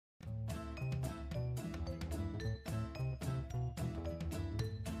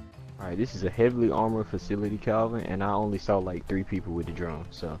Alright, this is a heavily armored facility, Calvin, and I only saw like 3 people with the drone,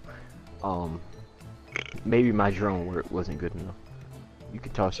 so maybe my drone work wasn't good enough. You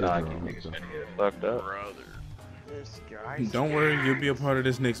could toss your drone. Niggas finna get fucked up. Brother. This guy's Don't worry, you'll be a part of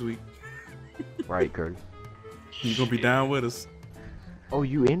this next week. Right, Curtis. You gonna be down with us? Oh,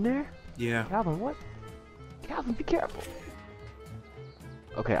 you in there? Yeah. Calvin, what? Calvin, be careful.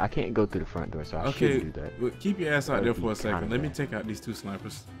 Okay, I can't go through the front door, so I Okay. shouldn't do that. Well, keep your ass out there for a Kinda second. Let me bad. take out these 2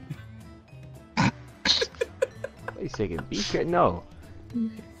 snipers. Wait a second, be careful. No.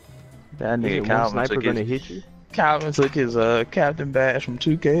 That Isn't nigga one Calvin sniper took gonna his hit you? Calvin took his captain badge from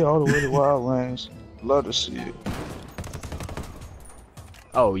 2K all the way to Wildlands. Love to see it.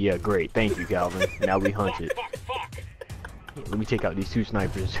 Oh yeah, great. Thank you, Calvin. Now we hunt it. Let me take out these 2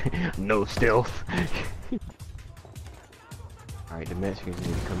 snipers. No stealth. Alright, the Mexicans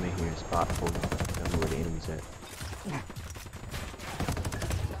need to come in here and spot for me. Tell me where the enemy's at.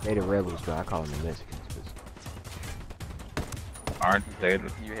 They the rebels, but I call them the Mexicans. aren't they?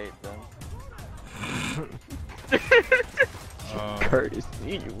 You hate them. Curtis,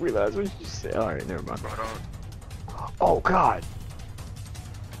 you realize what you said? Alright, never mind. Oh god!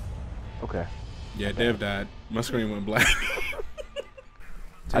 Okay. Yeah, Dev died. My screen went black.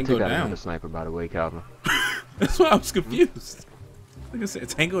 I Tango took out down. another sniper, by the way, Calvin. That's why I was confused. Like I said,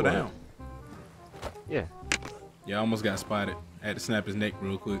 Tango What? down. Yeah. Yeah, I almost got spotted. I had to snap his neck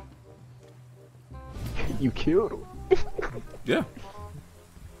real quick. You killed him. Yeah.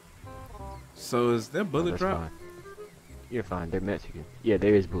 So is that bullet That's drop? fine. You're fine. They're Mexican. Yeah,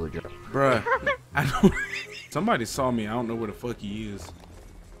 there is bullet drop. Bruh. I don't... Somebody saw me. I don't know where the fuck he is.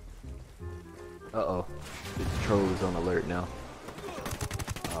 Uh-oh. The troll is on alert now.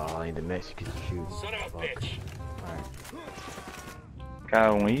 Oh, and the Mexicans shooting. Son of a bitch. Alright.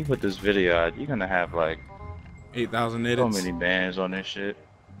 Calvin, when you put this video out, you're gonna have like 8,000 so edits. many bans on this shit.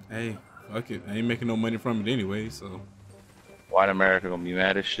 Hey, fuck it. I ain't making no money from it anyway, so. White America gonna be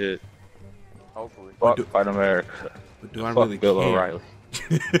mad as shit. Hopefully. Fuck do- white America. But do I Fuck really Bill care? O'Reilly.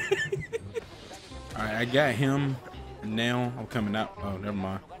 Alright, I got him. Now I'm coming out. Oh, never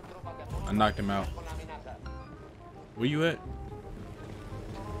mind. I knocked him out. Where you at?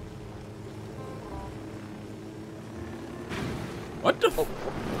 What the f-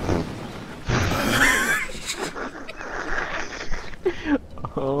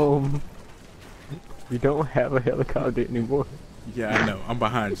 We don't have a helicopter anymore. Yeah, I know. I'm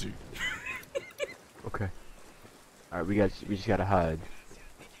behind you. Okay. Alright, we just gotta hide.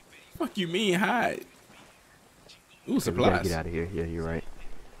 Fuck you mean hide? Ooh, Okay, we gotta supplies. get out of here. Yeah, you're right.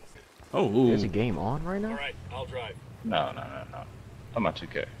 Oh, ooh. There's a game on right now? Alright, I'll drive. No. I'm not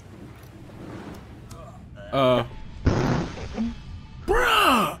 2K.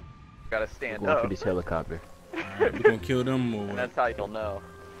 Bruh! Gotta stand Going for up. this helicopter. Alright, we gonna kill them or And what? that's how you'll know.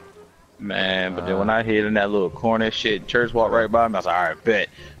 Man, but then when I hit in that little corner shit, church walked right by me, I was like, alright,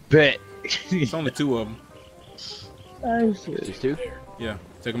 bet. It's only 2 of them. Just 2? Yeah,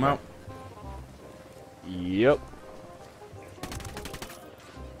 take them out. Yep.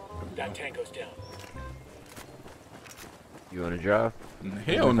 That tango's down. You wanna drive?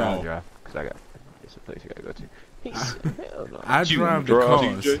 Hell I'll no. drive, cause I got it's a place I gotta go to. He said, hell no. I You drive the drive,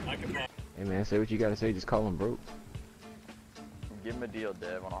 cars. TJ. I can Hey man, say what you gotta say. Just call him broke. Give him a deal,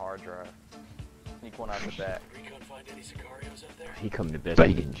 Dev, on a hard drive. Sneak one out the back. Recon find any Sicarios up there? He coming the best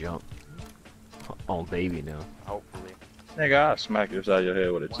he can jump. On baby now. Hopefully. Nigga, I'll smack you upside your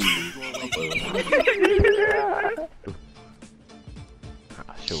head with a TV.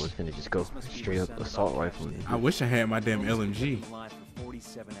 I sure was gonna just go straight up assault rifle. I wish I had my damn LMG.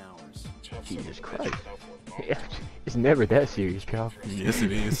 Jesus Christ. It's never that serious, Cal. Yes,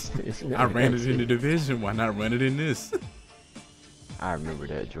 it is. It's I never ran that it in the serious. division. Why not run it in this? I remember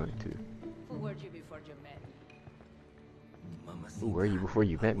that joint too. Who were you before you met me? Who were you before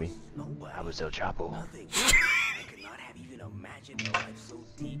you met me? I was El Chapo. I could not have even imagined a life so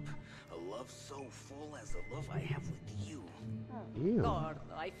deep, a love so full as the love I have with you. Ew. Lord,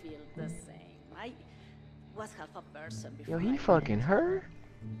 I feel the same. I was half a person before. Yo, he I fucking met. her?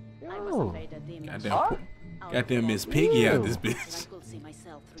 I was Yo. afraid that demons Goddamn, would goddamn Miss outlaw Piggy out Ew. this me, and I bitch. could see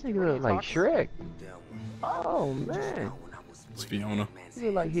myself This through nigga your look like eyes. Shrek. That Oh man. It's Fiona. He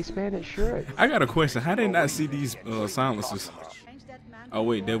look like Hispanic Shrek. I got a question. How did they not see these silencers? Change that man Oh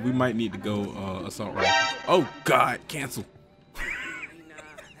wait, Dad, we might need to go assault rifle. Oh God, cancel.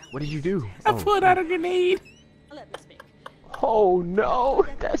 What did you do? I pulled out a grenade. Let me speak. Oh no,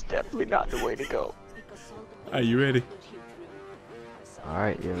 that's definitely not the way to go. Because all the Are you ready? put you through.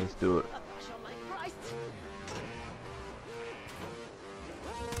 Alright, yeah, let's do it. A passion like Christ.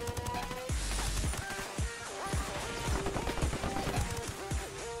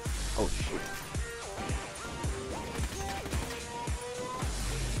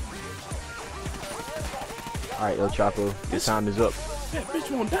 Alright, El Chapo, the time is up. That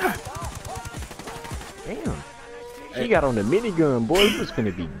bitch won't die. Damn. She got on the minigun, boy. She was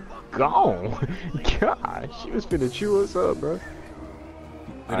finna be gone. God, she was finna chew us up, bro.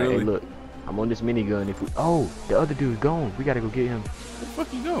 Alright, hey, look. I'm on this minigun. If we, oh, the other dude's gone. We gotta go get him. Where the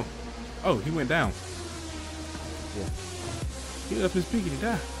fuck you go? Oh, he went down. Yeah. He left his Piggy to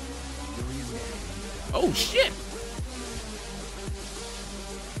die. Oh shit!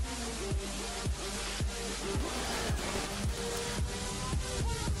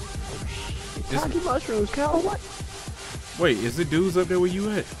 Rocky mushrooms, Cal. What? Wait, is the dudes up there where you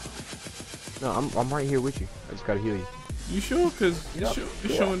at? No, I'm right here with you. I just gotta heal you. You sure? Cause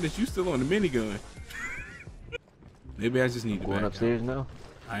it's showing that you still on the minigun. Maybe I just need to Going back upstairs out. now.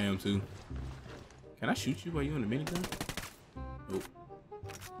 I am too. Can I shoot you while you on the minigun? Nope.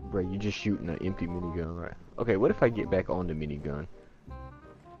 Bro, you just shooting an empty minigun, right? Okay, what if I get back on the minigun?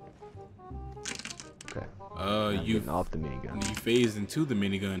 Okay. You getting off the minigun. You phased into the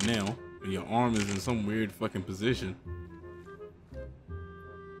minigun now, and your arm is in some weird fucking position.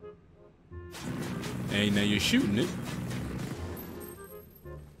 And now you're shooting it.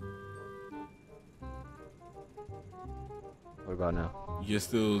 What about now? You're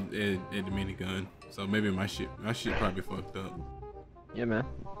still at the minigun, so maybe my shit probably fucked up. Yeah, man.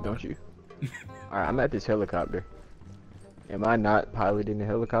 Don't you? Alright, I'm at this helicopter. Am I not piloting the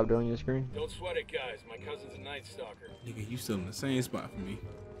helicopter on your screen? Don't sweat it, guys. My cousin's a night stalker. Nigga, you still in the same spot for me.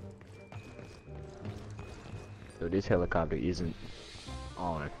 So this helicopter isn't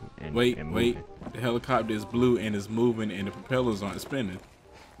on. And, wait. and moving. The helicopter is blue and is moving, and the propellers aren't spinning.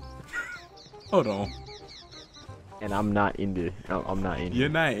 Hold on. And I'm not in the. I'm not in. You're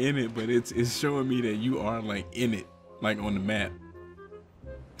not in it, but it's showing me that you are like in it, like on the map.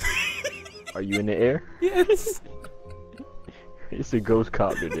 Are you in the air? Yes. It's a ghost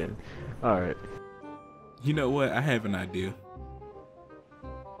copter then. Alright. You know what? I have an idea.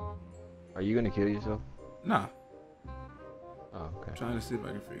 Are you gonna kill yourself? Nah. Oh, okay. I'm trying to see if I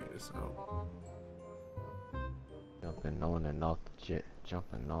can figure this out. Jumping on and off the jet.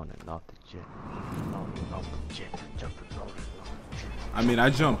 Jumping on and off the jet. On and off the jet. Jumping on and off the jet. I mean, I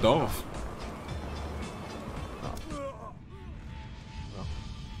jumped off.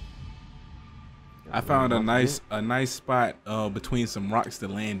 I found a nice spot between some rocks to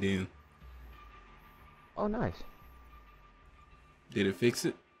land in. Oh, nice. Did it fix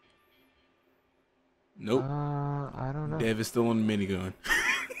it? Nope. I don't know. Dev is still on the minigun.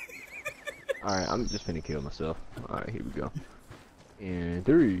 Alright, I'm just finna kill myself. Alright, here we go. In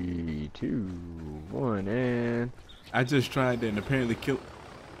 3, 2, 1, and... I just tried that and apparently killed...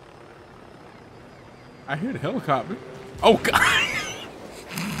 I hear the helicopter. Oh, God!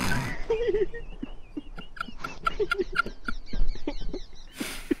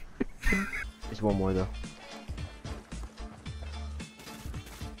 There's one more, though.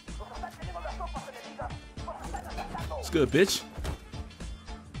 It's good, bitch.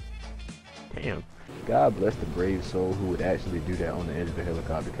 Damn. God bless the brave soul who would actually do that on the edge of the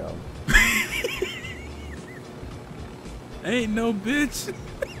helicopter, Calvin. Ain't no bitch.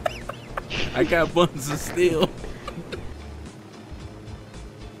 I got buttons of steel.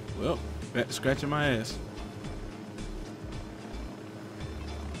 Well, back to scratching my ass.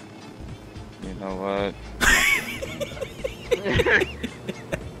 You know what?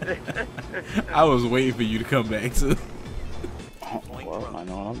 I was waiting for you to come back too. Well, I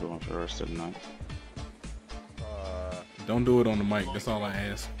know what I'm doing for the rest of the night. Don't do it on the mic. That's all I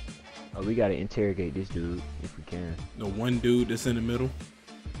ask. Oh, we gotta interrogate this dude if we can. The one dude that's in the middle.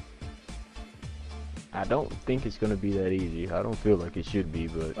 I don't think it's gonna be that easy. I don't feel like it should be,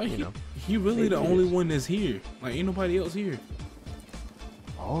 but Like, you know. he really the maybe it only is. one that's here. Like, ain't nobody else here.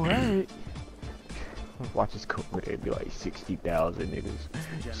 All right. Watch this go. It'd be like 60,000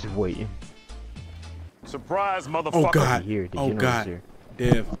 niggas just waiting. Surprise, motherfucker! Oh God! Here, the Oh general's God! here.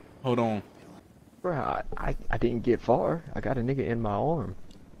 Dev, hold on. Bro, I didn't get far. I got a nigga in my arm.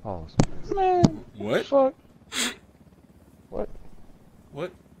 Pause. Man, What? fuck. What?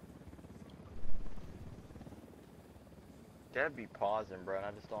 What? Dad be pausing, bro, and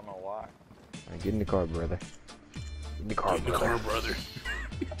I just don't know why. Alright, get in the car, brother. Get in the car, brother. brother.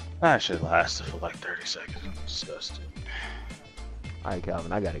 That shit lasted for like 30 seconds. I'm disgusted. Alright,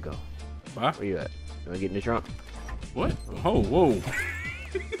 Calvin, I gotta go. Bye. Where you at? You wanna get in the trunk? What? Oh, whoa.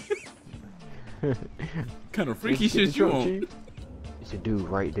 Kind of freaky Get in the shit you trunk, on? Chief. It's a dude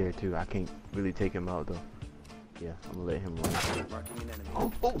right there too. I can't really take him out though. Yeah, I'm gonna let him run.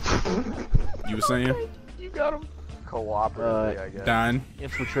 Oh. You were saying? You got him. Cooperatively, I guess. Dying.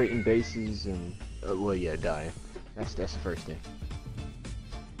 Infiltrating bases and well, yeah, dying. That's the first thing.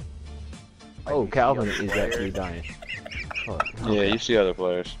 Oh, you see Calvin other is players. actually dying. Oh, Yeah, you see other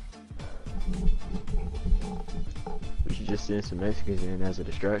players. we should just send some Mexicans in as a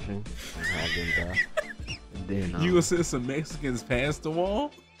distraction and have them die. And then, You gonna send some Mexicans past the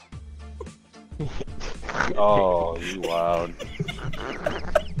wall? Oh, you wild.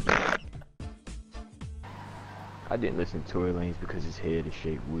 I didn't listen to Tory Lanez because his head is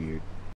shaped weird.